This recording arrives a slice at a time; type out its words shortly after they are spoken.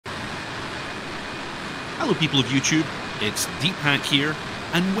Hello people of YouTube, it's Deephack here,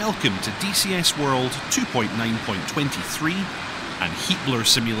 and welcome to DCS World 2.9.23 and Heat Blur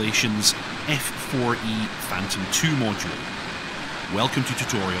Simulation's F-4E Phantom 2 module. Welcome to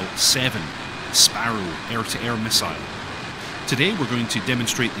Tutorial 7, Sparrow Air-to-Air Missile. Today we're going to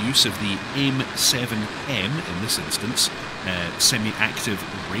demonstrate the use of the AIM-7 in this instance, semi-active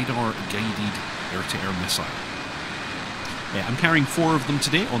radar-guided air-to-air missile. I'm carrying 4 of them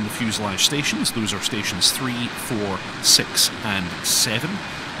today on the fuselage stations. Those are stations 3, 4, 6 and 7.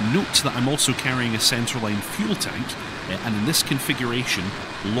 Note that I'm also carrying a centerline fuel tank, and in this configuration,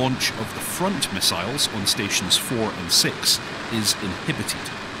 launch of the front missiles on stations 4 and 6 is inhibited.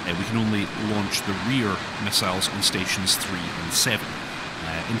 We can only launch the rear missiles on stations 3 and 7,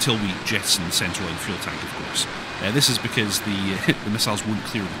 until we jettison the centerline fuel tank, of course. This is because the missiles won't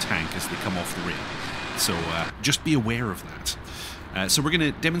clear the tank as they come off the rail. So just be aware of that. So we're going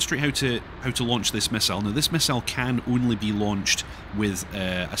to demonstrate how to launch this missile. Now this missile can only be launched with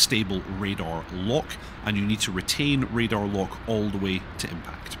a stable radar lock, and you need to retain radar lock all the way to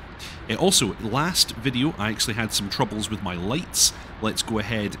impact. Also, last video I actually had some troubles with my lights. Let's go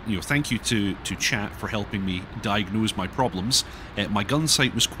ahead, thank you to chat for helping me diagnose my problems. My gun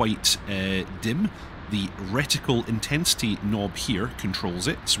sight was quite dim. The reticle intensity knob here controls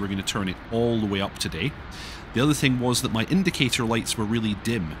it, so we're going to turn it all the way up today. The other thing was that my indicator lights were really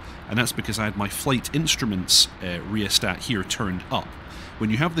dim, and that's because I had my flight instruments rheostat here turned up. When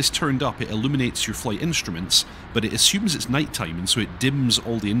you have this turned up, it illuminates your flight instruments, but it assumes it's nighttime, and so it dims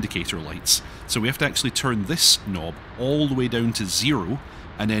all the indicator lights. So we have to actually turn this knob all the way down to 0,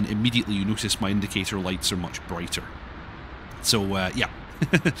 and then immediately you notice my indicator lights are much brighter. So yeah.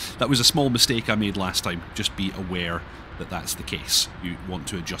 That was a small mistake I made last time. Just be aware that that's the case. You want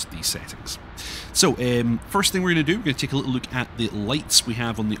to adjust these settings. So, first thing we're going to do, we're going to take a little look at the lights we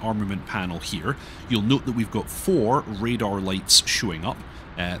have on the armament panel here. You'll note that we've got 4 radar lights showing up.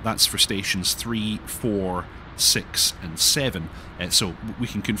 That's for stations 3, 4, 6 and 7. So we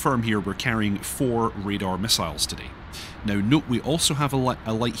can confirm here we're carrying 4 radar missiles today. Now note we also have a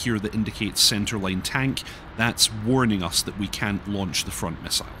light here that indicates centerline tank. That's warning us that we can't launch the front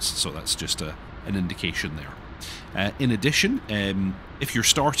missiles, so that's just an indication there. In addition, if you're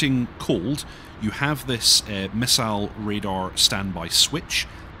starting cold, you have this missile radar standby switch.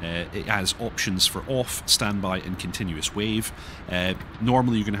 It has options for off, standby and continuous wave.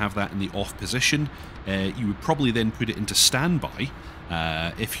 Normally you're going to have that in the off position. You would probably then put it into standby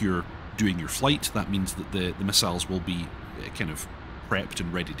if you're doing your flight. That means that the missiles will be kind of prepped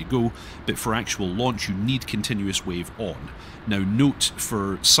and ready to go, but for actual launch you need continuous wave on. Now note,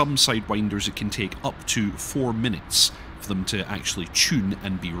 for some sidewinders it can take up to 4 minutes for them to actually tune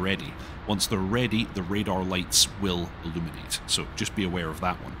and be ready. Once they're ready, the radar lights will illuminate, so just be aware of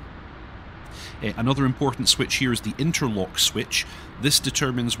that one. Another important switch here is the interlock switch. This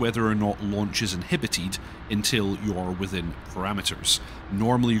determines whether or not launch is inhibited until you are within parameters.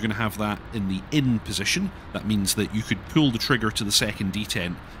 Normally you're going to have that in the in position. That means that you could pull the trigger to the second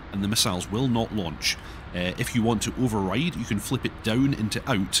detent and the missiles will not launch. If you want to override, you can flip it down into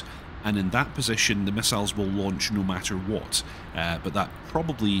out, and in that position the missiles will launch no matter what. But that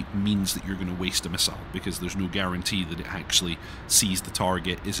probably means that you're going to waste a missile, because there's no guarantee that it actually sees the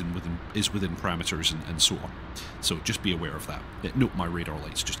target, is within parameters and so on. So just be aware of that. Note my radar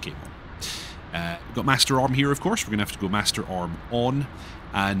lights just came on. We've got master arm here, of course. We're going to have to go master arm on,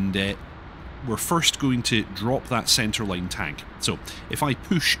 and we're first going to drop that centerline tank. So if I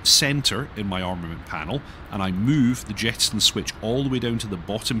push center in my armament panel and I move the jettison switch all the way down to the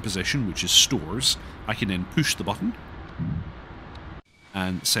bottom position, which is stores, I can then push the button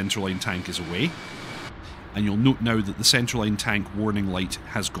and centerline tank is away. And you'll note now that the centerline tank warning light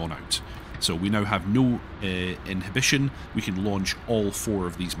has gone out. So we now have no inhibition. We can launch all 4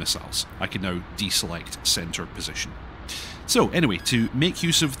 of these missiles. I can now deselect center position. So anyway, to make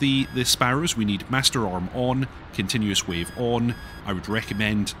use of the Sparrows, we need master arm on, continuous wave on. I would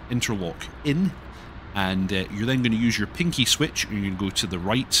recommend interlock in, and you're then going to use your pinky switch, and you can go to the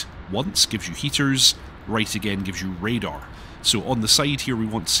right once, gives you heaters, right again gives you radar. So on the side here we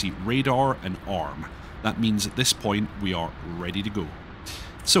want to see radar and arm. That means at this point we are ready to go.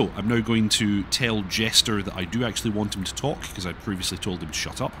 So I'm now going to tell Jester that I do actually want him to talk, because I previously told him to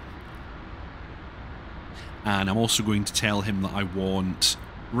shut up. And I'm also going to tell him that I want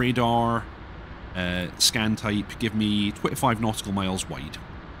radar, scan type, give me 25 nautical miles wide.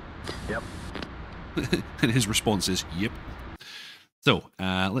 Yep. And his response is, yep. So,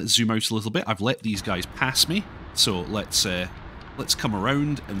 let's zoom out a little bit. I've let these guys pass me, so let's let's come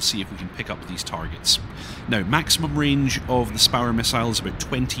around and see if we can pick up these targets. Now, maximum range of the Sparrow missile is about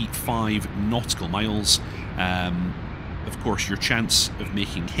 25 nautical miles. Of course, your chance of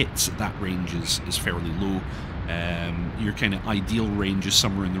making hits at that range is fairly low. Your kind of ideal range is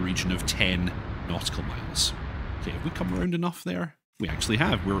somewhere in the region of 10 nautical miles. Okay, have we come around enough there? We actually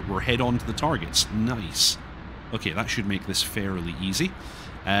have. We're head on to the targets. Nice. Okay, that should make this fairly easy.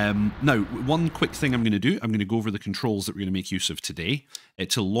 Now, one quick thing I'm going to do, I'm going to go over the controls that we're going to make use of today.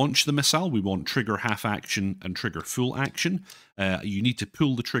 To launch the missile, we want trigger half action and trigger full action. You need to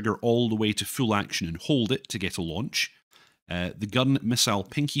pull the trigger all the way to full action and hold it to get a launch. The gun missile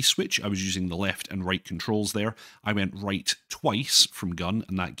pinky switch, I was using the left and right controls there. I went right twice from gun,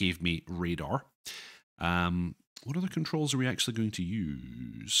 and that gave me radar. What other controls are we actually going to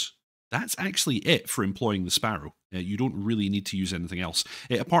use? That's actually it for employing the Sparrow. You don't really need to use anything else.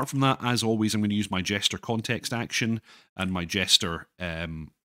 Apart from that, as always, I'm going to use my Jester context action and my Jester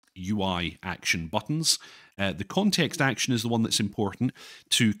UI action buttons. The context action is the one that's important.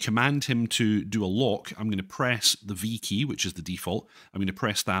 To command him to do a lock, I'm going to press the V key, which is the default. I'm going to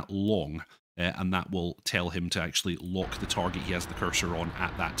press that long, and that will tell him to actually lock the target he has the cursor on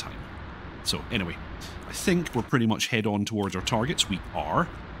at that time. So anyway, I think we're pretty much head on towards our targets. We are.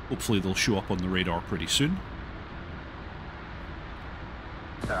 Hopefully they'll show up on the radar pretty soon.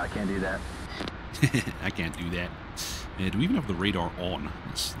 I can't do that. I can't do that. Do we even have the radar on?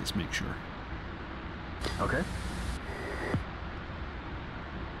 Let's make sure. Okay.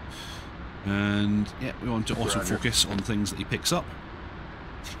 And yeah, we want to autofocus on things that he picks up.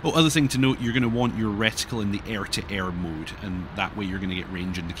 Oh, other thing to note, you're going to want your reticle in the air-to-air mode, and that way you're going to get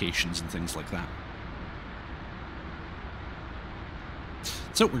range indications and things like that.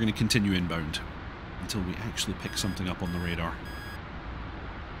 So we're going to continue inbound until we actually pick something up on the radar.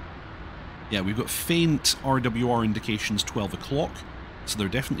 Yeah, we've got faint RWR indications 12 o'clock, so they're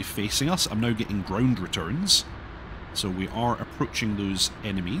definitely facing us. I'm now getting ground returns, so we are approaching those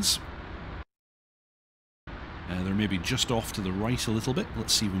enemies. They're maybe just off to the right a little bit.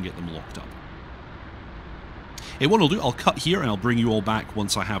 Let's see if we can get them locked up. What I'll do, I'll cut here and I'll bring you all back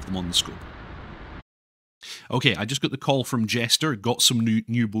once I have them on the scope. Okay, I just got the call from Jester, got some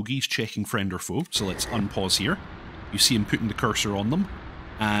new bogies checking friend or foe, so let's unpause here. You see him putting the cursor on them,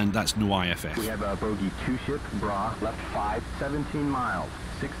 and that's no IFF. We have a bogey 2 ship, bra, left 5, 17 miles,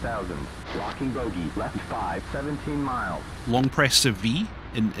 6,000. Locking bogey, left 5, 17 miles. Long press to V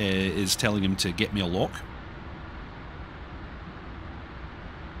is telling him to get me a lock.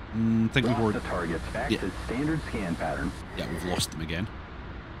 Think we've lost the targets. Back to standard scan pattern. Yeah, we've lost them again.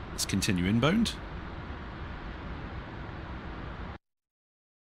 Let's continue inbound.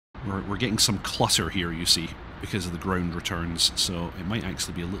 We're getting some clutter here, you see, because of the ground returns, so it might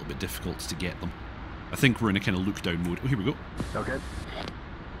actually be a little bit difficult to get them. I think we're in a kind of look-down mode. Oh, here we go. Okay.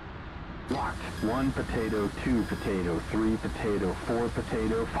 Locked. 1 potato, 2 potato, 3 potato, 4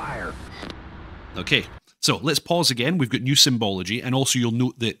 potato, fire. Okay, so let's pause again. We've got new symbology, and also you'll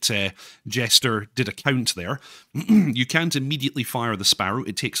note that Jester did a count there. You can't immediately fire the Sparrow.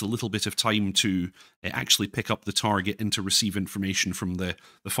 It takes a little bit of time to actually pick up the target and to receive information from the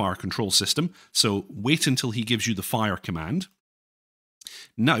fire control system. So wait until he gives you the fire command.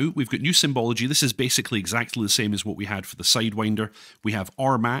 Now, we've got new symbology. This is basically exactly the same as what we had for the Sidewinder. We have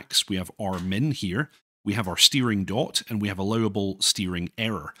R-max, we have R-min here. We have our steering dot, and we have allowable steering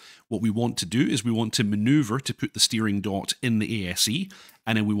error. What we want to do is we want to maneuver to put the steering dot in the ASE,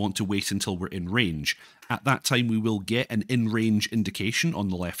 and then we want to wait until we're in range. At that time, we will get an in-range indication on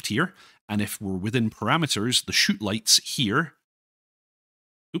the left here, and if we're within parameters, the shoot lights here,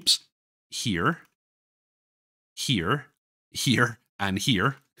 here, and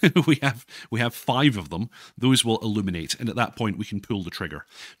here, we have 5 of them. Those will illuminate, and at that point we can pull the trigger.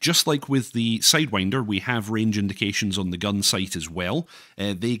 Just like with the Sidewinder, we have range indications on the gun sight as well.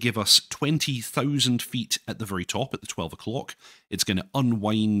 They give us 20,000 feet at the very top at the 12 o'clock. It's going to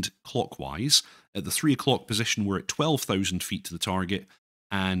unwind clockwise. At the 3 o'clock position, we're at 12,000 feet to the target,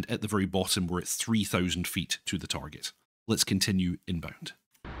 and at the very bottom, we're at 3,000 feet to the target. Let's continue inbound.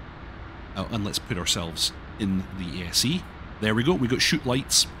 And let's put ourselves in the ASE. There we go, we got shoot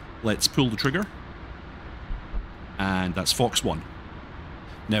lights. Let's pull the trigger. And that's Fox 1.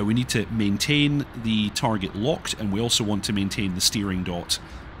 Now we need to maintain the target locked, and we also want to maintain the steering dot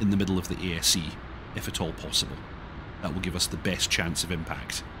in the middle of the ASE, if at all possible. That will give us the best chance of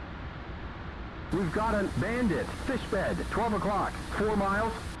impact. We've got a bandit, fish bed, 12 o'clock, 4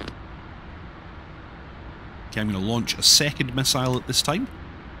 miles. Okay, I'm going to launch a second missile at this time.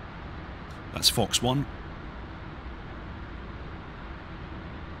 That's Fox 1.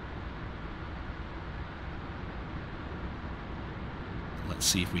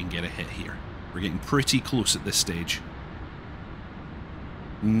 see if we can get a hit here. We're getting pretty close at this stage.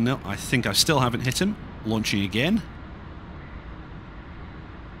 No, I think I still haven't hit him. Launching again.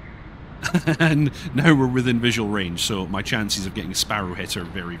 And now we're within visual range, so my chances of getting a Sparrow hit are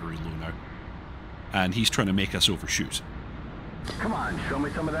very, very low now. And he's trying to make us overshoot. Come on, show me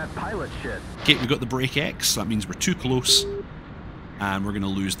some of that pilot shit. Okay, we got the brake X. That means we're too close. And we're going to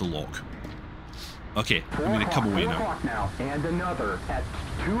lose the lock. Okay, I'm going to come away now. And another at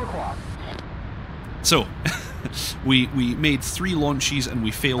 2 o'clock. So, we made 3 launches and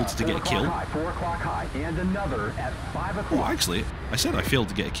we failed to get a kill. 4 o'clock high, and another at 5 o'clock. Oh, actually, I said I failed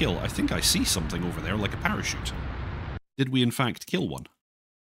to get a kill. I think I see something over there, like a parachute. Did we in fact kill one?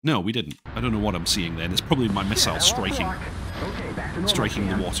 No, we didn't. I don't know what I'm seeing then. It's probably my missile striking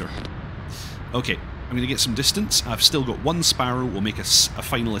the water. Okay, I'm going to get some distance. I've still got 1 Sparrow. We'll make a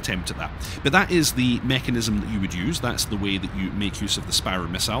final attempt at that. But that is the mechanism that you would use. That's the way that you make use of the Sparrow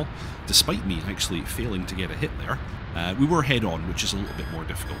missile. Despite me actually failing to get a hit there, we were head-on, which is a little bit more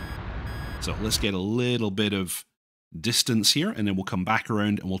difficult. So let's get a little bit of distance here, and then we'll come back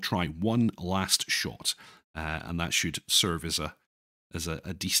around and we'll try one last shot. And that should serve as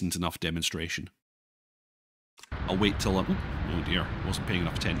a decent enough demonstration. I'll wait till I'm... Oh dear, wasn't paying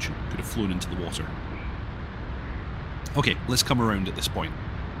enough attention. Could have flown into the water. Okay, let's come around at this point.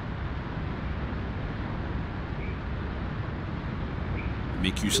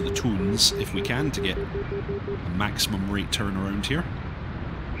 Make use of the tones if we can to get a maximum rate turnaround here.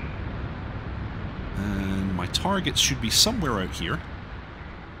 And my targets should be somewhere out here.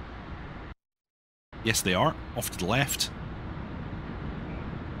 Yes, they are. Off to the left.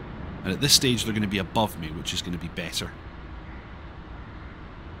 And at this stage, they're going to be above me, which is going to be better.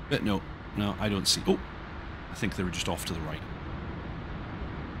 But no, I don't see... Oh, I think they were just off to the right.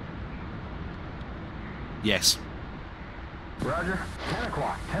 Yes. Roger. 10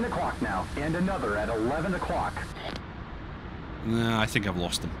 o'clock. 10 o'clock now. And another at 11 o'clock. I think I've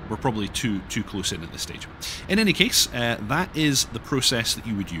lost them. We're probably too close in at this stage. In any case, that is the process that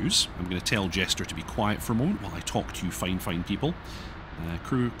you would use. I'm going to tell Jester to be quiet for a moment while I talk to you fine people.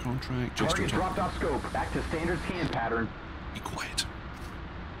 Crew, contract, Jester... Target dropped off scope. Back to standard scan pattern. Be quiet.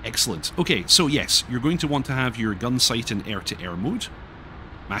 Excellent. Okay, so yes, you're going to want to have your gun sight in air-to-air mode.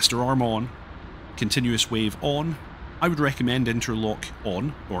 Master arm on. Continuous wave on. I would recommend interlock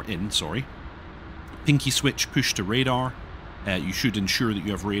on, or in, sorry. Pinky switch push to radar. You should ensure that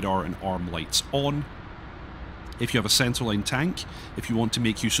you have radar and arm lights on. If you have a centerline tank, if you want to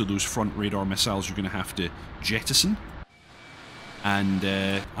make use of those front radar missiles, you're going to have to jettison. And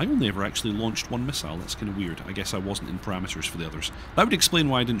I only ever actually launched 1 missile. That's kind of weird. I guess I wasn't in parameters for the others. That would explain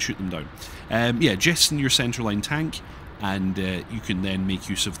why I didn't shoot them down. Yeah, jettison your centerline tank, and you can then make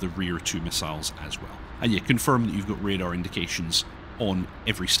use of the rear 2 missiles as well. And yeah, confirm that you've got radar indications on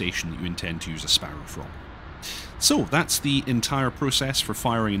every station that you intend to use a Sparrow from. So, that's the entire process for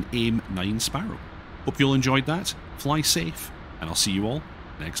firing an AIM-7 Sparrow. Hope you all enjoyed that. Fly safe, and I'll see you all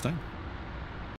next time.